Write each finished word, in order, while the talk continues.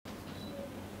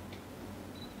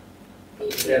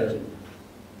Well,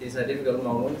 these are difficult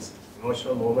moments,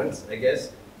 emotional moments, I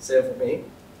guess, save for me.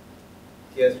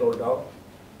 Tears roll down.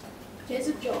 Tears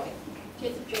of joy.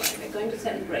 Tears of joy. We're going to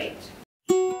celebrate.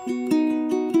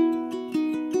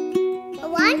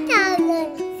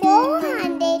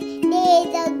 1,400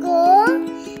 days ago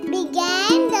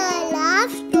began the love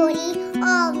story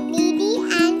of Nidhi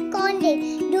and Conrad.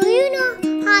 Do you know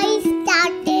how it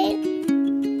started?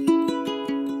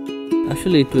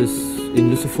 Actually, it was in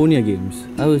Lusophonia games.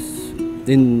 I was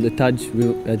in the Taj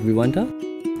at Vivanta.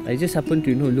 I just happened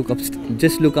to, look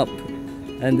up,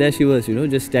 and there she was,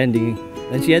 just standing.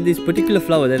 And she had this particular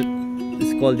flower that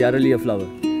is called the Aralia flower.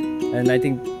 And I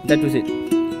think that was it.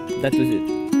 That was it.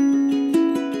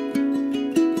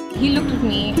 He looked at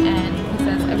me and he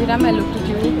says, every time I looked at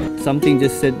you, something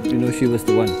just said, she was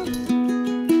the one.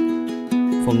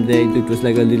 From there, it was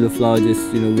like a little flower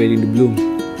just, waiting to bloom.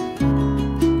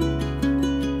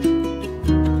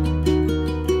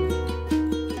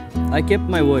 I kept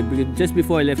my word because just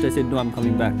before I left, I said, no, I'm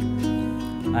coming back.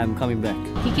 I'm coming back.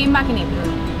 He came back in April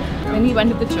when he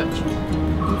went to the church.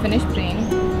 We finished praying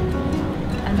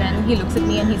and then he looks at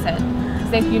me and he's like,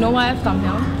 you know why I've come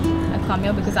here? I've come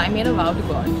here because I made a vow to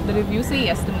God that if you say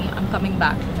yes to me, I'm coming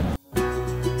back.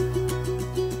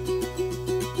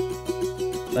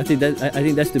 I think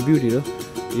that's the beauty,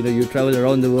 you travel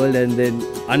around the world and then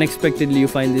unexpectedly you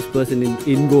find this person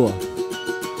in Goa.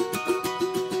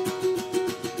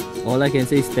 All I can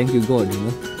say is thank you God,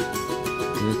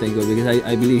 thank God, because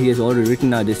I believe He has already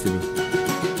written our destiny.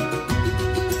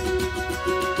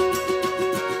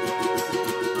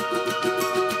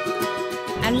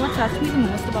 And what touched me the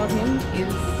most about him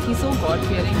is he's so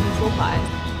God-fearing, he's so pious.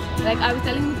 Like I was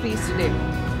telling the priest today,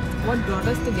 what brought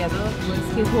us together was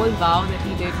his whole vow that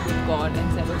he did with God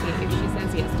and said, okay, if she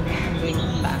says yes to me, I'm bringing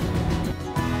him back.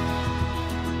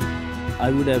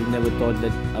 I would have never thought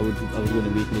that I was going to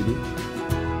meet Nidhi.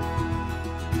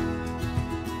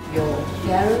 Your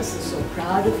parents are so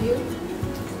proud of you,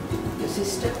 your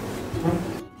sister.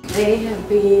 They have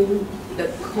been the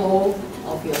core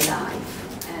of your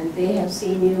life and they have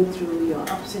seen you through your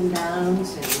ups and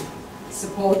downs and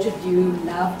supported you,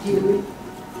 loved you.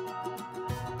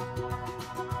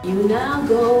 You now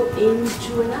go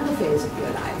into another phase of your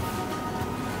life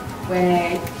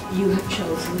where you have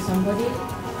chosen somebody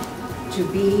to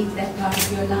be that part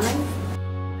of your life.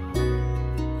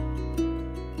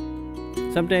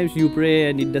 Sometimes you pray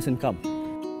and it doesn't come.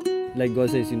 Like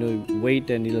God says, wait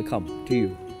and it'll come to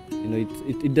you.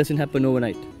 It doesn't happen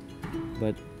overnight.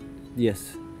 But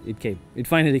yes, it came. It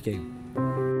finally came.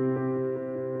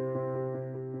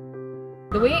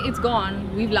 The way it's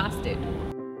gone, we've lasted.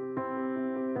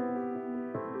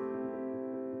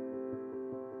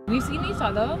 We've seen each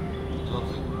other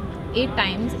 8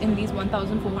 times in these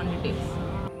 1,400 days.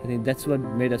 I think that's what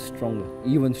made us stronger,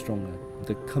 even stronger.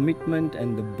 The commitment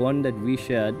and the bond that we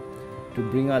shared to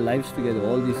bring our lives together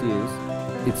all these years,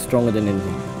 it's stronger than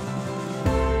anything.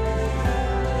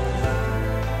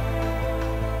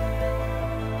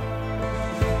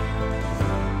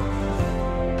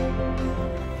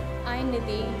 I,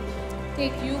 Nidhi,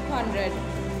 take you, Conrad,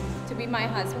 to be my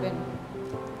husband.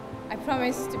 I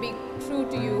promise to be true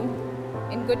to you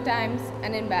in good times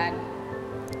and in bad,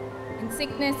 in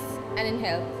sickness and in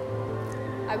health.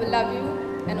 I will love you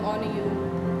and honor you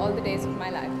all the days of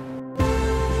my life.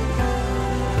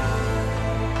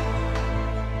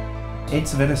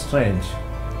 It's very strange.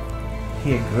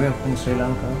 He grew up in Sri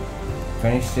Lanka,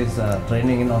 finished his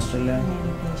training in Australia.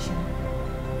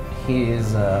 He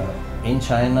is in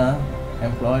China,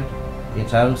 employed. He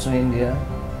travels to India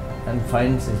and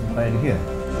finds his bride here.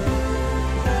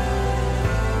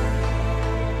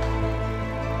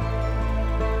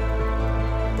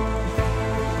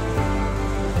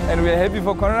 And we are happy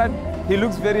for Conrad. He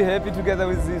looks very happy together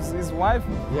with his wife.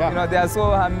 Yeah. They are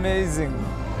so amazing.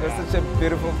 They're such a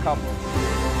beautiful couple.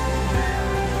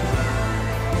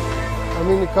 I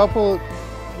mean, a couple,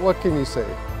 what can you say?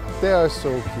 They are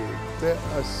so cute. They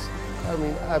are,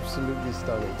 absolutely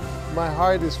stunning. My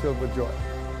heart is filled with joy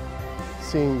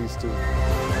seeing these two.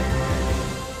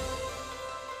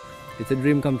 It's a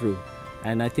dream come true.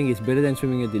 And I think it's better than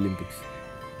swimming at the Olympics.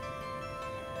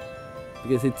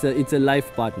 Because it's a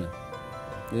life partner,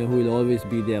 who will always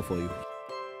be there for you.